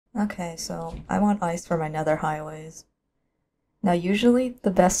Okay, so I want ice for my nether highways. Now, usually the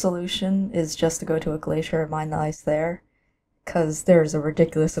best solution is just to go to a glacier and mine the ice there, because there's a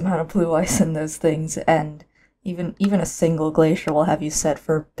ridiculous amount of blue ice in those things, and even a single glacier will have you set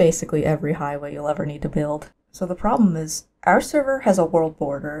for basically every highway you'll ever need to build. So the problem is, our server has a world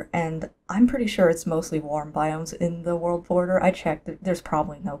border, and I'm pretty sure it's mostly warm biomes in the world border. I checked, there's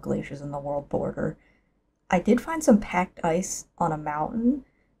probably no glaciers in the world border. I did find some packed ice on a mountain,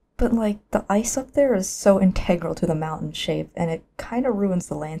 but like the ice up there is so integral to the mountain shape, and it kind of ruins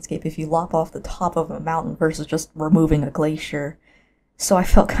the landscape if you lop off the top of a mountain versus just removing a glacier. So I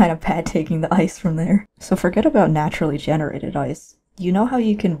felt kind of bad taking the ice from there. So forget about naturally generated ice. You know how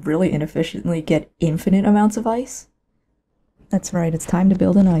you can really inefficiently get infinite amounts of ice? That's right, it's time to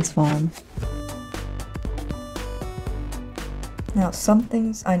build an ice farm. Now, some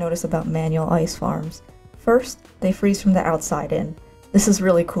things I notice about manual ice farms. First, they freeze from the outside in. This is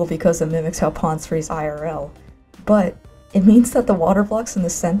really cool because it mimics how ponds freeze IRL, but it means that the water blocks in the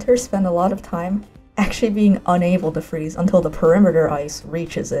center spend a lot of time actually being unable to freeze until the perimeter ice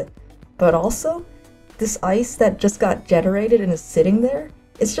reaches it. But also, this ice that just got generated and is sitting there,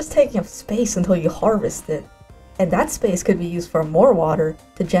 it's just taking up space until you harvest it. And that space could be used for more water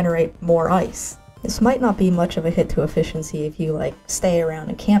to generate more ice. This might not be much of a hit to efficiency if you like stay around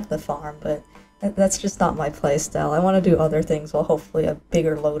and camp the farm, but that's just not my playstyle. I want to do other things while hopefully a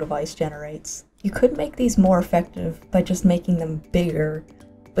bigger load of ice generates. You could make these more effective by just making them bigger,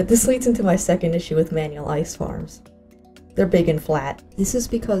 but this leads into my second issue with manual ice farms. They're big and flat. This is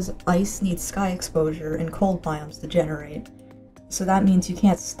because ice needs sky exposure in cold biomes to generate. So that means you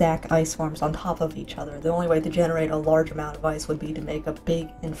can't stack ice farms on top of each other. The only way to generate a large amount of ice would be to make a big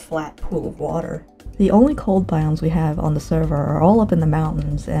and flat pool of water. The only cold biomes we have on the server are all up in the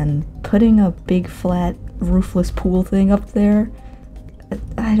mountains, and putting a big flat roofless pool thing up there,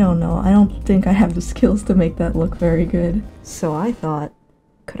 I don't know, I don't think I have the skills to make that look very good. So I thought,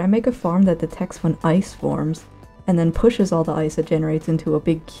 could I make a farm that detects when ice forms, and then pushes all the ice it generates into a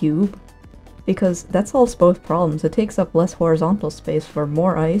big cube? Because that solves both problems. It takes up less horizontal space for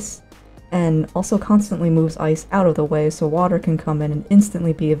more ice, and also constantly moves ice out of the way so water can come in and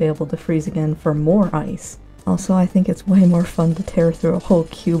instantly be available to freeze again for more ice. Also, I think it's way more fun to tear through a whole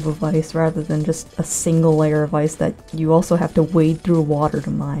cube of ice rather than just a single layer of ice that you also have to wade through water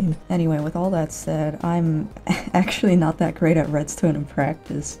to mine. Anyway, with all that said, I'm actually not that great at redstone in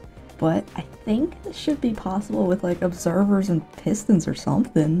practice, but I think this should be possible with like observers and pistons or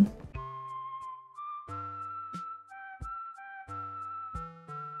something.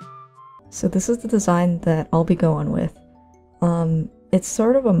 So this is the design that I'll be going with. It's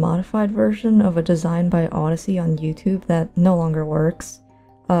sort of a modified version of a design by Odyssey on YouTube that no longer works,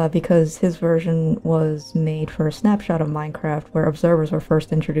 because his version was made for a snapshot of Minecraft where observers were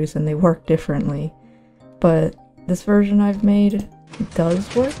first introduced and they work differently. But this version I've made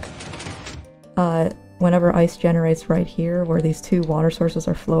does work. Whenever ice generates right here, where these two water sources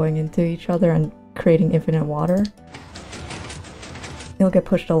are flowing into each other and creating infinite water, it'll get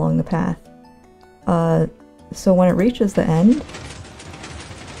pushed along the path. So when it reaches the end,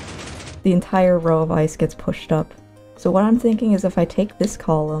 the entire row of ice gets pushed up. So what I'm thinking is if I take this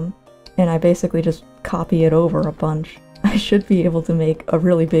column, and I basically just copy it over a bunch, I should be able to make a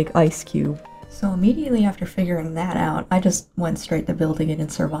really big ice cube. So immediately after figuring that out, I just went straight to building it in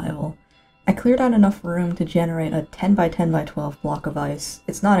survival. I cleared out enough room to generate a 10 by 10 by 12 block of ice.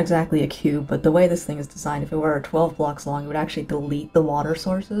 It's not exactly a cube, but the way this thing is designed, if it were 12 blocks long, it would actually delete the water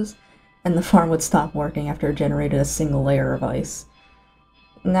sources, and the farm would stop working after it generated a single layer of ice.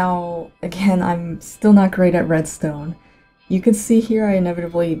 Now, again, I'm still not great at redstone. You can see here I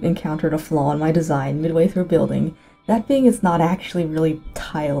inevitably encountered a flaw in my design midway through building, that being it's not actually really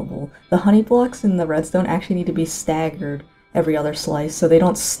tileable. The honey blocks in the redstone actually need to be staggered every other slice so they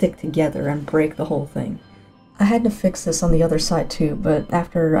don't stick together and break the whole thing. I had to fix this on the other side too, but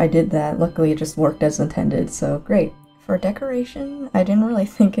after I did that, luckily it just worked as intended, so great. For decoration, I didn't really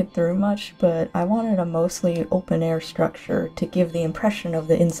think it through much, but I wanted a mostly open-air structure to give the impression of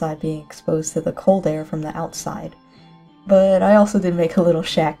the inside being exposed to the cold air from the outside. But I also did make a little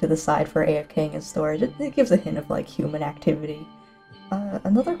shack to the side for AFKing and storage. It gives a hint of, like, human activity.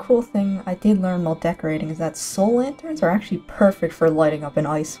 Another cool thing I did learn while decorating is that soul lanterns are actually perfect for lighting up an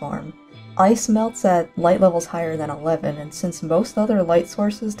ice farm. Ice melts at light levels higher than 11, and since most other light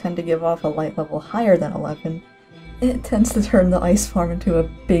sources tend to give off a light level higher than 11, it tends to turn the ice farm into a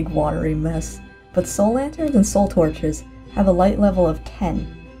big watery mess. But soul lanterns and soul torches have a light level of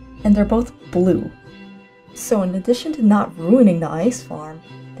 10, and they're both blue. So in addition to not ruining the ice farm,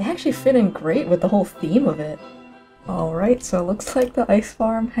 they actually fit in great with the whole theme of it. Alright, so it looks like the ice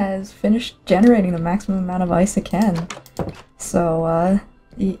farm has finished generating the maximum amount of ice it can. So,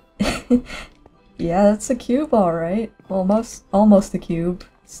 yeah, that's a cube, alright. Almost a cube.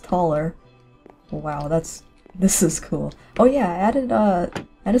 It's taller. Wow, this is cool. Oh yeah, I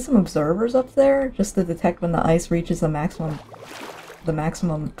added some observers up there just to detect when the ice reaches the maximum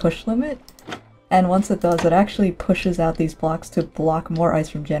push limit. And once it does, it actually pushes out these blocks to block more ice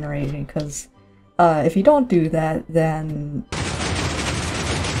from generating, because if you don't do that, then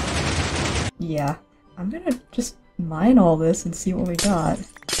yeah. I'm gonna just mine all this and see what we got.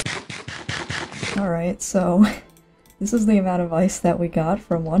 Alright, so this is the amount of ice that we got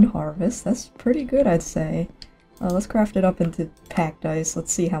from one harvest. That's pretty good, I'd say. Let's craft it up into packed ice.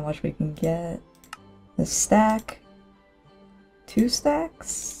 Let's see how much we can get. A stack, 2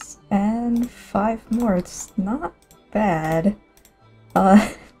 stacks, and 5 more. It's not bad.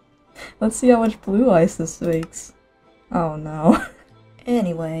 Let's see how much blue ice this makes. Oh no.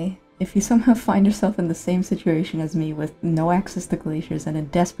 Anyway, if you somehow find yourself in the same situation as me with no access to glaciers and in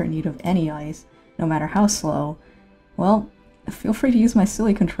desperate need of any ice, no matter how slow, well, feel free to use my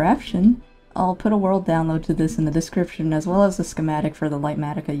silly contraption. I'll put a world download to this in the description as well as a schematic for the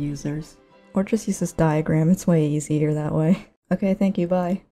litematic users. Or just use this diagram, it's way easier that way. Okay, thank you, bye.